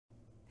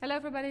Hello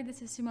everybody,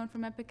 this is Simone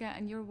from Epica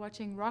and you're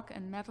watching Rock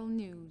and Metal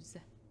News.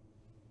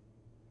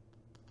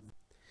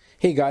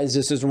 Hey guys,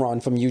 this is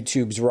Ron from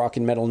YouTube's Rock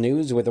and Metal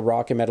News with a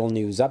Rock and Metal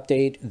News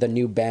update. The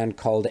new band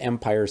called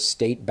Empire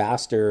State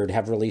Bastard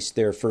have released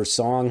their first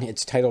song.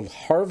 It's titled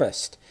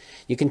Harvest.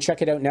 You can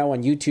check it out now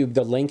on YouTube.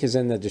 The link is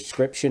in the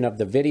description of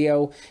the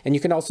video, and you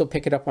can also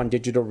pick it up on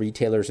digital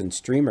retailers and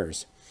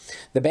streamers.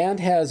 The band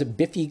has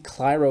Biffy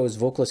Clyro's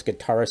vocalist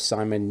guitarist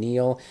Simon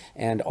Neal,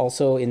 and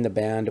also in the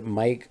band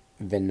Mike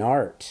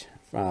Vennart,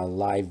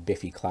 live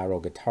Biffy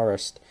Clyro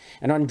guitarist.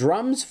 And on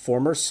drums,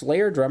 former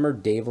Slayer drummer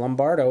Dave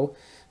Lombardo.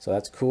 So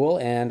that's cool.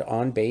 And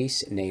on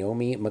bass,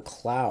 Naomi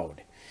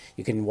Macleod.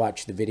 You can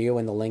watch the video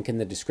in the link in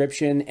the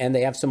description. And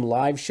they have some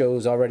live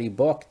shows already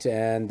booked,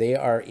 and they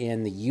are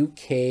in the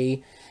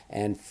UK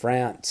and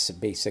France,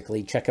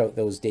 basically. Check out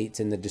those dates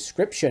in the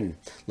description.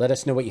 Let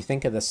us know what you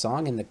think of the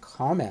song in the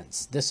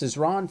comments. This is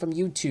Ron from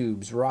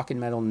YouTube's Rock and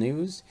Metal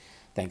News.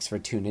 Thanks for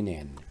tuning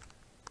in.